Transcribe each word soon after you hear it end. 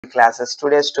classes.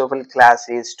 Today's Toefl class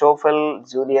is Toefl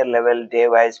Junior Level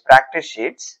Day-wise practice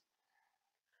sheets,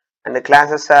 and the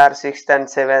classes are 6th and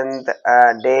 7th.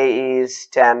 Day is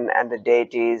 10, and the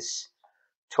date is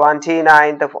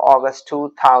 29th of August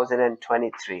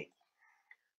 2023.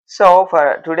 So,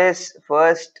 for today's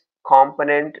first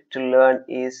component to learn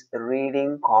is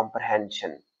reading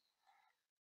comprehension.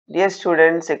 Dear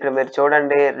students, ఇక్కడ మీరు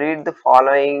చూడండి, read the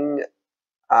following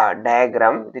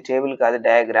diagram, the table కాదు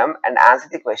diagram, and answer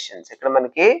the questions. ఇక్కడ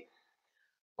మనకి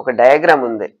ఒక diagram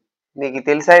ఉంది. మీకు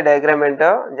తెలుసా ఈ డయాగ్రామ్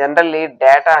ఏంటో? జనరల్లీ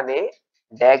డేటాని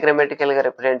డయాగ్రామెటికల్ గా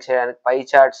రిప్రజెంట్ చేయడానికి పై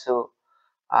చార్ట్స్,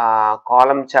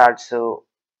 కాలమ్ చార్ట్స్,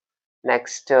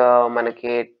 నెక్స్ట్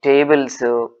మనకి టేబుల్స్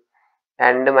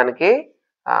అండ్ మనకి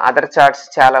అదర్ చార్ట్స్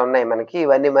చాలా ఉన్నాయి. మనకి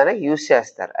ఇవన్నీ మనం యూజ్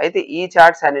చేస్తారు. అయితే ఈ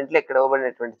చార్ట్స్ అన్నింటిలో ఇక్కడ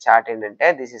ఇవ్వబడినటువంటి చార్ట్ ఏంటంటే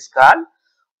this is called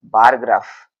bar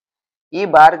graph. ఈ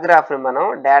బార్ గ్రాఫ్ ని మనం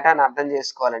డేటాను అర్థం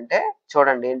చేసుకోవాలంటే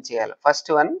చూడండి ఏం చేయాలి. First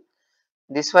one,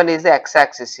 this one is the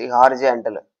x-axis,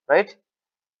 horizontal, right?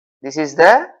 This is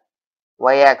the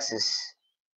y-axis,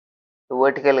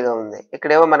 vertical గా ఉంది.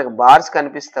 ఇక్కడేమో మనకు బార్స్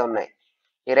కనిపిస్తూ ఉన్నాయి.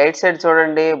 ఈ రైట్ సైడ్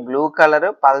చూడండి, blue colour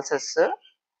pulses,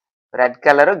 red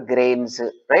colour grains,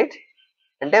 right?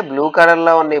 అంటే బ్లూ కలర్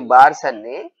లో ఉన్న బార్స్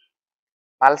అన్ని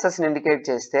పల్సెస్ ని ఇండికేట్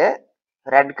చేస్తే,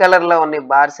 రెడ్ కలర్ లో ఉన్న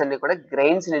బార్స్ అన్ని కూడా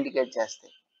గ్రెయిన్స్ ని ఇండికేట్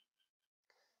చేస్తాయి.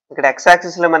 ఇక్కడ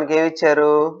x-axis లో మనకి ఏమి ఇచ్చారు?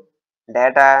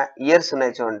 డేటా ఇయర్స్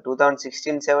ఉన్నాయి చూడండి,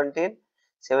 2016, 17,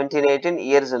 17, 18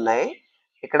 ఇయర్స్ ఉన్నాయి.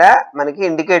 ఇక్కడ మనకి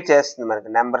ఇండికేట్ చేస్తుంది మనకి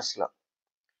నెంబర్స్ లో.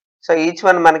 సో ఈచ్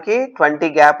వన్ మనకి 20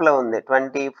 గ్యాప్ లో ఉంది.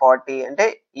 20, 40 అంటే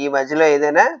ఈ మధ్యలో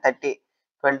ఏదైనా 30,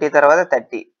 20 తర్వాత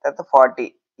 30, తర్వాత 40,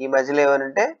 ఈ మధ్యలో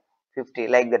ఏమనంటే 50,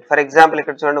 లైక్ దట్. ఫర్ ఎగ్జాంపుల్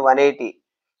ఇక్కడ చూడండి 180,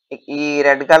 ఈ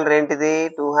రెడ్ కలర్ ఏంటిది?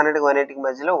 200కి 180కి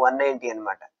మధ్యలో 190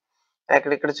 అనమాట.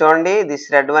 ఇక్కడ చూడండి, దిస్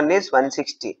రెడ్ వన్ ఈస్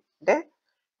 160, అంటే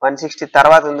 160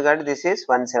 తర్వాత ఉంది కాబట్టి this is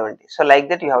 170. So like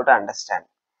that you have to understand.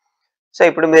 So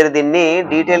ఇప్పుడు మీరు దీన్ని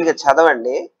డీటెయిల్ గా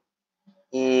చదవండి.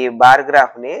 ఈ బార్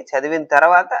గ్రాఫ్ ని చదివిన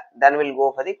తర్వాత then will go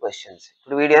for the questions.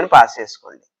 ఇప్పుడు వీడియోని పాస్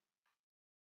చేసుకోండి.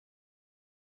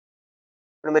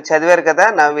 ఇప్పుడు మీరు చదివారు కదా,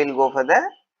 now will go for the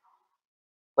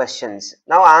questions.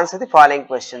 Now answer the following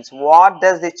questions. What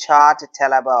does the chart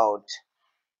tell about?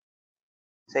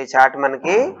 So ఈ చార్ట్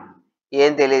మనకి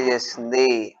ఏం తెలియజేస్తుంది?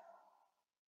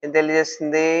 ఏం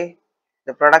తెలియజేస్తుంది?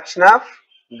 The production of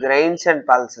grains and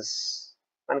pulses.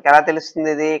 మనకి ఎలా తెలుస్తుంది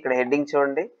ఇది? ఇక్కడ హెడ్డింగ్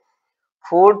చూడండి,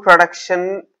 food production,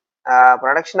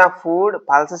 production of food,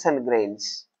 pulses and grains.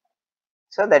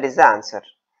 So that is the answer.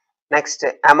 Next,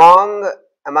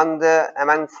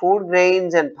 among food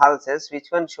grains and pulses,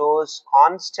 which one shows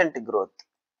constant growth?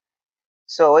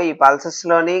 So ఈ pulses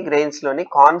లోని grains లోని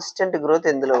constant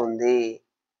growth ఎందులో ఉంది?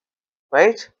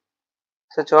 రైట్?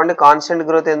 సో చూడండి constant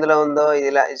growth ఎందులో ఉందో. ఇది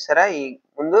ఇలా ఇస్తారా? ఈ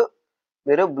ముందు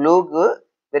మీరు బ్లూకు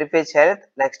వెరిఫై చేయాలి,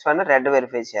 నెక్స్ట్ వన్ రెడ్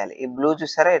వెరిఫై చేయాలి. ఈ బ్లూ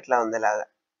చూసారా ఎట్లా ఉంది ఇలాగా.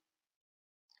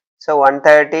 So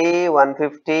 130,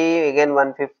 150, again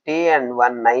 150 and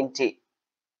 190.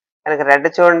 కనుక రెడ్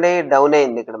చూడండి డౌన్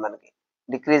అయింది, ఇక్కడ మనకి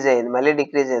డిక్రీజ్ అయింది, మళ్ళీ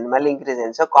డిక్రీజ్ అయింది, మళ్ళీ ఇంక్రీజ్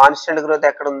అయింది. సో కాన్స్టెంట్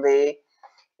గ్రోత్ ఎక్కడ ఉంది?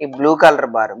 ఈ blue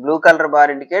colour bar. Blue colour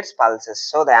bar indicates pulses.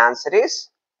 So the answer is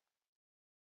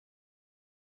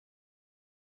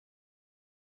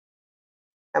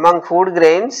among food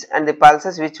grains and the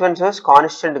pulses, which one shows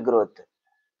constant growth?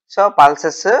 So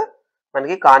pulses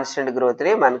మనకి constant growth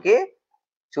ని మనకి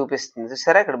చూపిస్తుంది.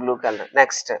 చూసారా ఇక్కడ blue colour.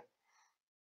 Next,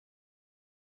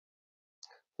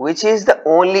 which is the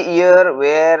only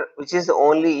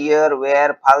year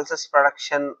where pulses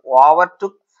production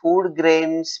overtook food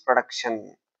grains production?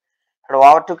 ఇక్కడ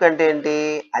overtook అంటే ఏంటి?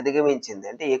 అధిగమించింది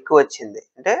అంటే ఎక్కువ వచ్చింది.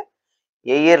 అంటే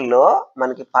ఏ ఇయర్ లో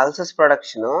మనకి పల్సెస్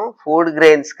ప్రొడక్షన్ ఫుడ్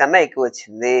గ్రెయిన్స్ కన్నా ఎక్కువ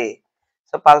వచ్చింది.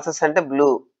 సో పల్సెస్ అంటే బ్లూ,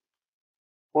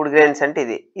 ఫుడ్ గ్రెయిన్స్ అంటే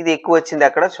ఇది ఎక్కువ వచ్చింది.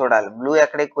 అక్కడ చూడాలి బ్లూ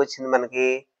ఎక్కడ ఎక్కువ వచ్చింది మనకి.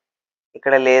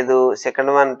 ఇక్కడ లేదు.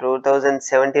 సెకండ్ వన్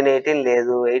 2017, 18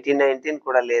 లేదు, 18, 19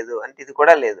 కూడా లేదు, అంటే ఇది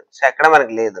కూడా లేదు. సో ఎక్కడ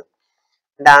మనకి లేదు.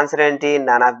 అంటే ఆన్సర్ ఏంటి?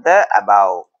 None of the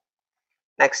above.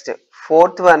 Next,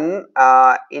 fourth one,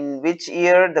 in which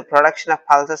year the production of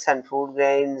pulses and food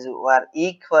grains were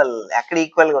equal? ఎక్కడ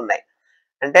ఈక్వల్ గా ఉన్నాయి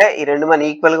అంటే ఈ రెండు మన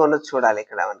ఈక్వల్ గా ఉన్నది చూడాలి.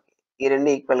 ఇక్కడ మనకి ఈ రెండు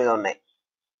ఈక్వల్ గా ఉన్నాయి.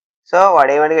 సో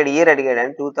వాడు ఏమడిగాడు? ఇయర్ అడిగాడు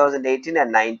అని. 2018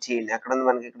 and 19 ఎక్కడ ఉంది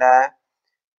మనకి? ఇక్కడ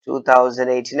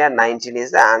 2018 and 19 is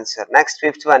the answer. Next,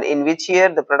 fifth one, in which year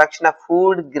the production of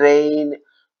food grain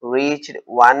reached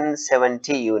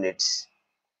 170 units?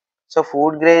 So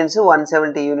food grains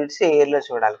 170 units A year లో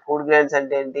చూడాలి. ఫుడ్ గ్రెయిన్స్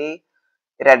అంటే ఏంటి?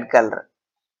 Red colour.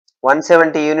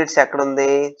 170 యూనిట్స్ ఎక్కడ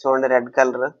ఉంది చూడండి, రెడ్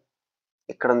కలర్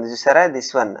ఇక్కడ ఉంది చూసారా,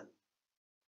 దిస్ వన్.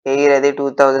 ఏ ఇయర్ అది?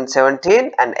 2017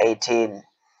 and 18.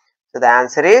 So the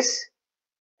answer is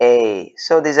A.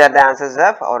 So these are the answers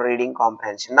of our reading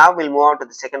comprehension. Now we'll move on to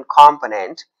the second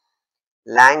component,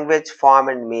 language form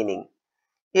and meaning.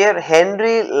 Here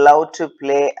Henry loved to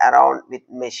play around with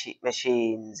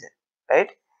machines,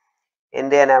 right?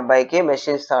 Henry అనే అబ్బాయికి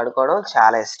machines తో ఆడుకోవడం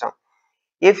చాలా ఇష్టం.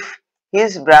 If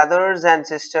his brothers and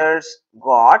sisters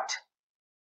got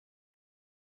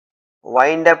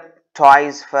wind up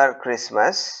toys for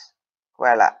Christmas,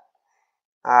 ఒకవేళ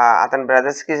అతని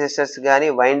brothers కి sisters కానీ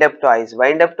వైండ్ అప్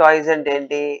టాయ్స్ అంటే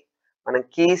ఏంటి, మనం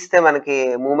కీస్తే మనకి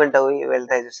మూమెంట్ అవి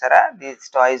వెళ్తాయి చూసారా,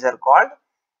 these toys are called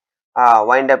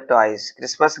wind up toys.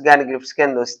 Christmas కానీ గిఫ్ట్స్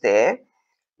కింద వస్తే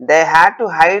they had to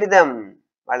hide them,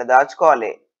 వాళ్ళు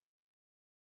దాచుకోవాలి,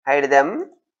 hide them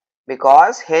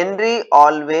because henry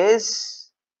always.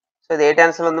 So ఇది ఏ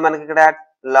టెన్స్ లో ఉంది మనకి, ఇక్కడ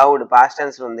లౌడ్ పాస్ట్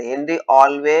టెన్స్ లో ఉంది. హెన్రీ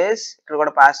ఆల్వేస్, ఇక్కడ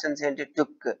కూడా పాస్ట్ టెన్స్ ఏంటి,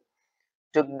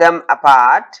 టుక్ దెమ్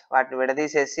అపార్ట్, వాటిని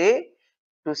విడదీసేసి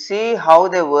to see how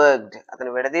they worked,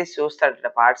 అతను విడదీసి చూస్తాడట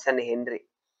పార్ట్స్ అన్ని హెన్రీ.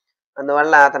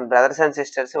 అందువల్ల అతని బ్రదర్స్ అండ్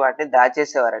సిస్టర్స్ వాటిని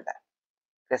దాచేసేవారట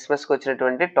క్రిస్మస్కి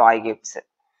వచ్చినటువంటి toy gifts.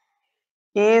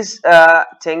 He's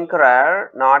టింకరర్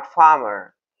not farmer,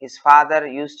 his father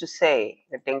use to say.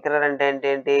 టింకరర్ అంటే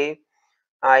ఏంటి,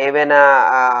 ఏవైనా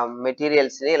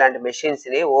మెటీరియల్స్ ని, ఇలాంటి మెషిన్స్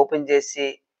ని ఓపెన్ చేసి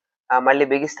మళ్ళీ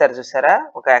బిగిస్తారు చూసారా,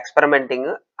 ఒక ఎక్స్పెరిమెంటింగ్,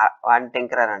 వన్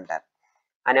టింకరర్ అంటారు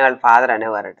అని వాళ్ళ father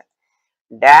అనేవారట.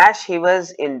 Dash he was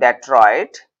in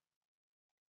Detroit,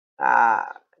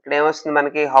 ఇక్కడ ఏమొస్తుంది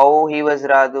మనకి, హౌ హీ వాజ్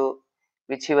రాదు,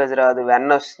 విచ్ హీ వాజ్ రాదు, వెన్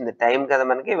వస్తుంది, టైం కదా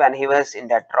మనకి. When he was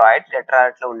in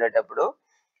Detroit లో ఉండేటప్పుడు.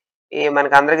 ఈ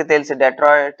మనకి అందరికీ తెలుసు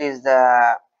Detroit is the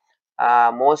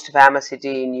most famous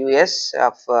city in US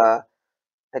of,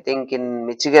 I think in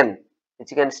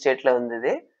Michigan state లో ఉంది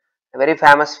ఇది. Very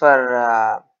famous for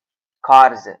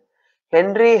cars.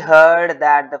 Henry heard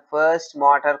that the first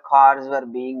motor cars were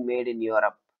being made in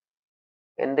Europe.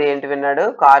 Henry ఏంటి విన్నాడు,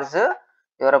 cars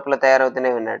Europe లో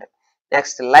తయారవుతూనే విన్నాడు.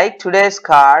 Next, like today's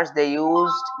cars they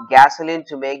used gasoline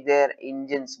to make their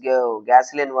engines go.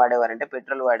 Gasoline వాడేవారు అంటే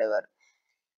petrol వాడేవారు.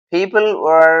 People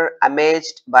were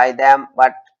amazed by them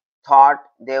but thought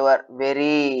they were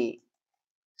very.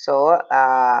 So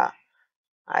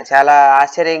చాలా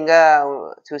ఆశ్చర్యంగా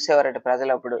చూసేవారట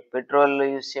ప్రజలు అప్పుడు పెట్రోల్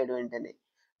యూజ్ చేయడం ఏంటని,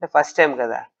 అంటే ఫస్ట్ టైం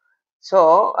కదా. So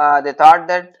they thought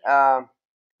that,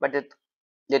 but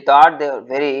they thought they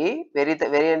very very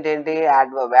very అంటే ఏంటి,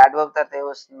 యాడ్వర్బ్. యాడ్వర్బ్ తర్వాత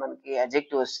ఏమొస్తుంది మనకి,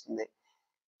 అడ్జెక్టివ్ వస్తుంది.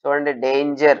 చూడండి,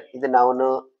 డేంజర్ ఇది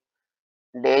నౌను,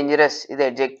 డేంజరస్ ఇది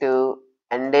అడ్జెక్టివ్,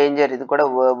 ఎండేంజర్ ఇది కూడా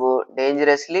వర్బ్,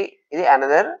 డేంజరస్లీ ఇది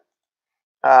another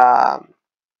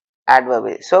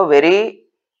adverb. So very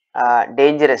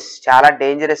dangerous, చాలా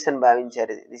డేంజరస్ అని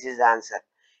భావించారు ఇది. This is answer.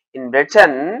 In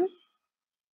Britain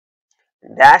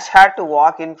dash had to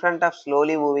walk in front of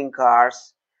slowly moving cars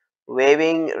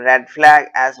weaving red flag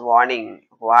as warning.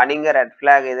 Warning red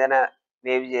flag ఏదైనా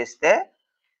wave చేస్తే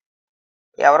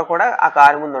ఎవరు కూడా ఆ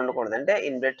కారు ముందు ఉండకూడదు. అంటే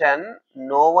in Britain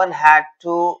no one had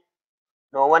to,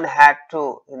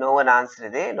 no one answer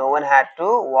ఇది, no one had to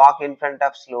walk in front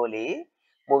of slowly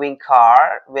moving car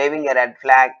waving a red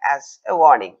flag as a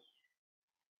warning.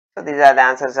 So these are the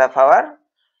answers of our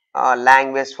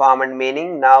language form and meaning.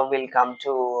 Now we'll come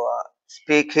to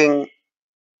speaking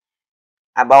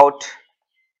about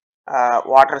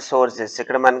water sources.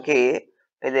 ఇక్కడ మనకి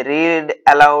ఇది read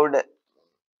allowed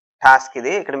task.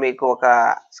 ఇది ఇక్కడ మీకు ఒక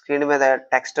screen మీద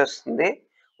text వస్తుంది,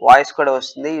 voice కూడా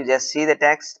వస్తుంది. You just see the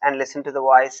text and listen to the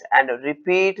voice and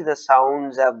repeat the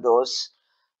sounds of those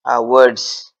words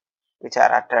which are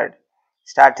uttered.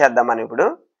 Start చేద్దాం మనం ఇప్పుడు.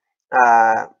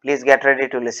 Please get ready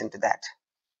to listen to that.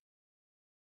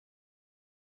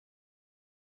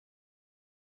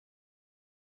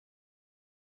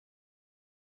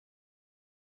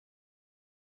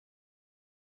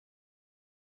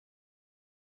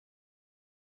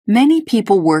 Many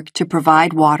people work to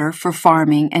provide water for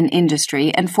farming and industry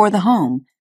and for the home.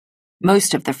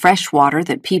 Most of the fresh water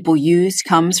that people use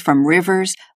comes from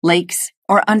rivers, lakes,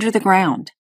 or under the ground.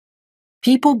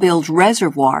 People build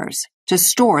reservoirs to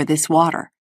store this water.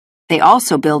 They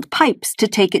also build pipes to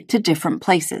take it to different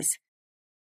places.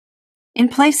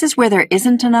 In places where there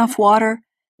isn't enough water,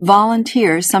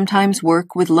 volunteers sometimes work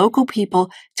with local people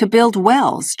to build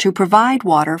wells to provide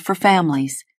water for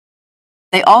families.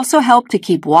 They also help to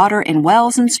keep water in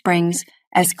wells and springs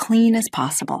as clean as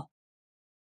possible.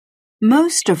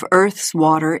 Most of Earth's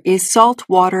water is salt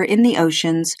water in the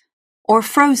oceans or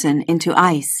frozen into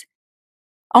ice.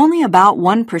 Only about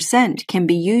 1% can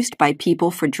be used by people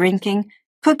for drinking,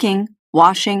 cooking,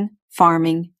 washing,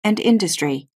 farming, and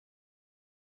industry.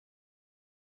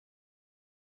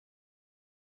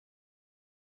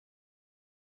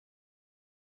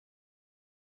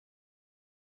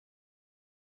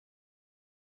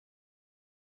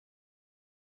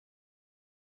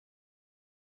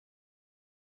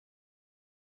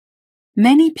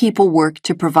 Many people work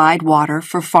to provide water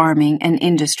for farming and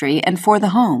industry and for the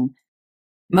home.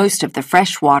 Most of the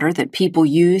fresh water that people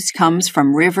use comes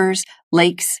from rivers,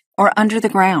 lakes, or under the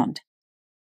ground.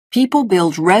 People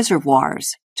build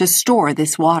reservoirs to store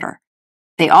this water.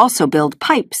 They also build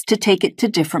pipes to take it to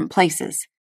different places.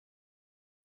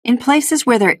 In places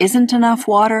where there isn't enough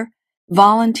water,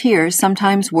 volunteers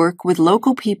sometimes work with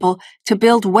local people to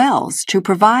build wells to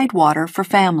provide water for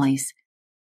families.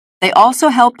 They also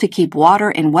help to keep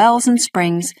water in wells and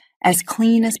springs as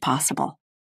clean as possible.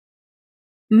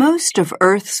 Most of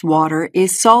Earth's water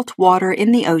is salt water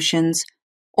in the oceans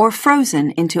or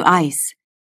frozen into ice.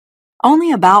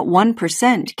 Only about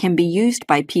 1% can be used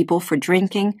by people for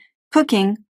drinking,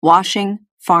 cooking, washing,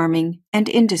 farming, and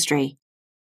industry.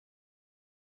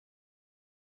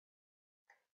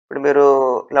 ఇప్పుడు మీరు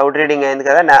loud reading అయింది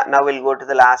కదా. నా will go to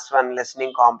the last one,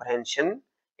 listening comprehension.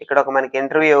 ఇక్కడ ఒక మనకి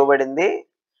interview ఇవ్వబడింది.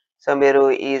 So మీరు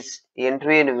ఈ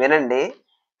ఇంటర్వ్యూని వినండి.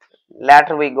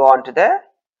 Later we go on to the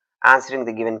answering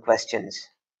the given questions.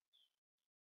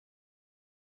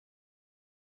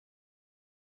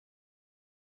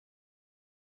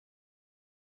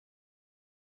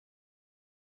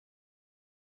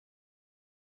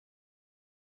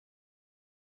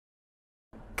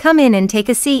 Come in and take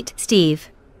a seat, Steve.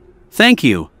 Thank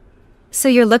you. So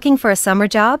you're looking for a summer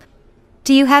job?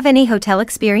 Do you have any hotel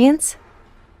experience?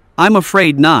 I'm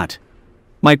afraid not.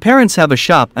 My parents have a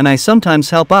shop and I sometimes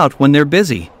help out when they're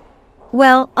busy.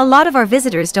 Well, a lot of our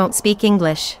visitors don't speak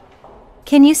English.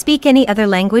 Can you speak any other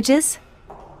languages?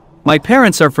 My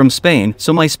parents are from Spain,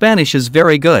 so my Spanish is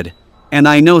very good. And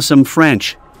I know some French.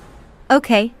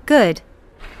 Okay, good.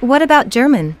 What about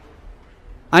German?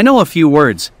 I know a few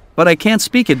words, but I can't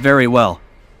speak it very well.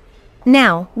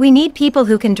 Now, we need people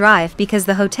who can drive because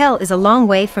the hotel is a long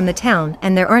way from the town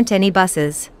and there aren't any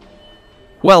buses.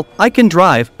 Well, I can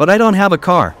drive, but I don't have a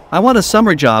car. I want a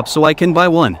summer job so I can buy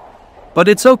one. But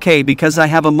it's okay because I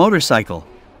have a motorcycle.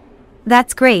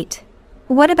 That's great.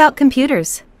 What about computers?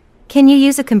 Can you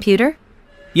use a computer?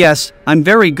 Yes, I'm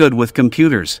very good with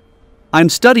computers. I'm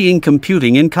studying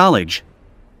computing in college.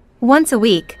 Once a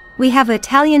week, we have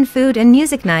Italian food and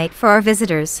music night for our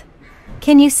visitors.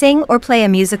 Can you sing or play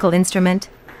a musical instrument?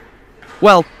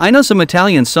 Well, I know some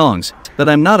Italian songs, but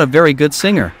I'm not a very good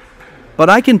singer. But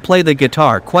I can play the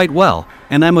guitar quite well,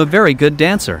 and I'm a very good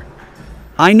dancer.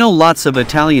 I know lots of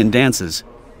Italian dances.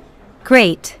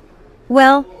 Great.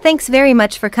 Well, thanks very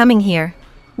much for coming here.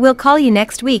 We'll call you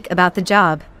next week about the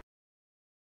job.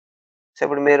 So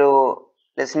ఇప్పుడు మీరు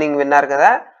listening విన్నారు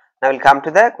కదా. Now we'll come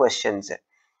to the questions.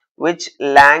 Which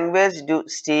language do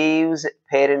Steve's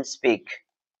parents speak?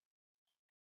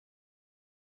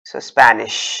 So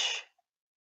Spanish.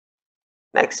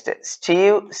 Next,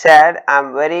 Steve said, I'm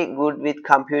very good with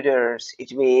computers. It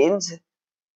means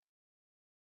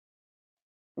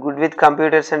good with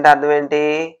computers and అర్థం ఏంటి?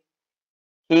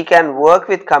 He can work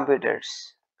with computers.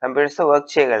 Computers తో work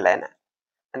చేయగలడు ఆయన.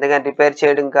 అందుకని repair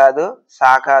చేయడం కాదు,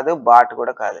 సా కాదు, bat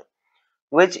కూడా కాదు.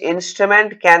 Which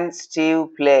instrument can Steve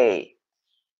play?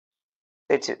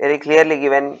 It's very clearly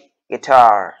given,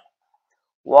 guitar.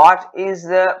 What is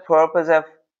the purpose of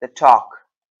the talk?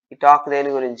 ఈ టాక్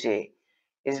దేని గురించి?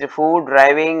 Is it food,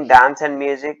 driving, dance and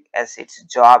music? As its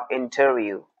job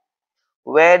interview.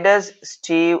 Where does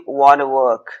Steve want to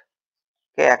work?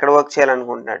 Okay, ఎక్కడ work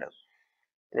చేయాలనుకుంటున్నాడు?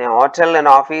 In a hotel, an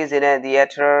office, in a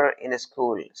theater, in a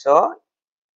school. So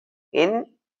in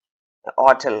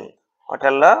hotel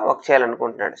లో work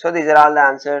చేయాలనుకుంటున్నాడు. So these are all the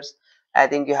answers. I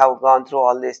think you have gone through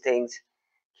all these things.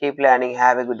 Keep learning.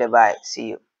 Have a good day. Bye. See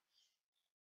you.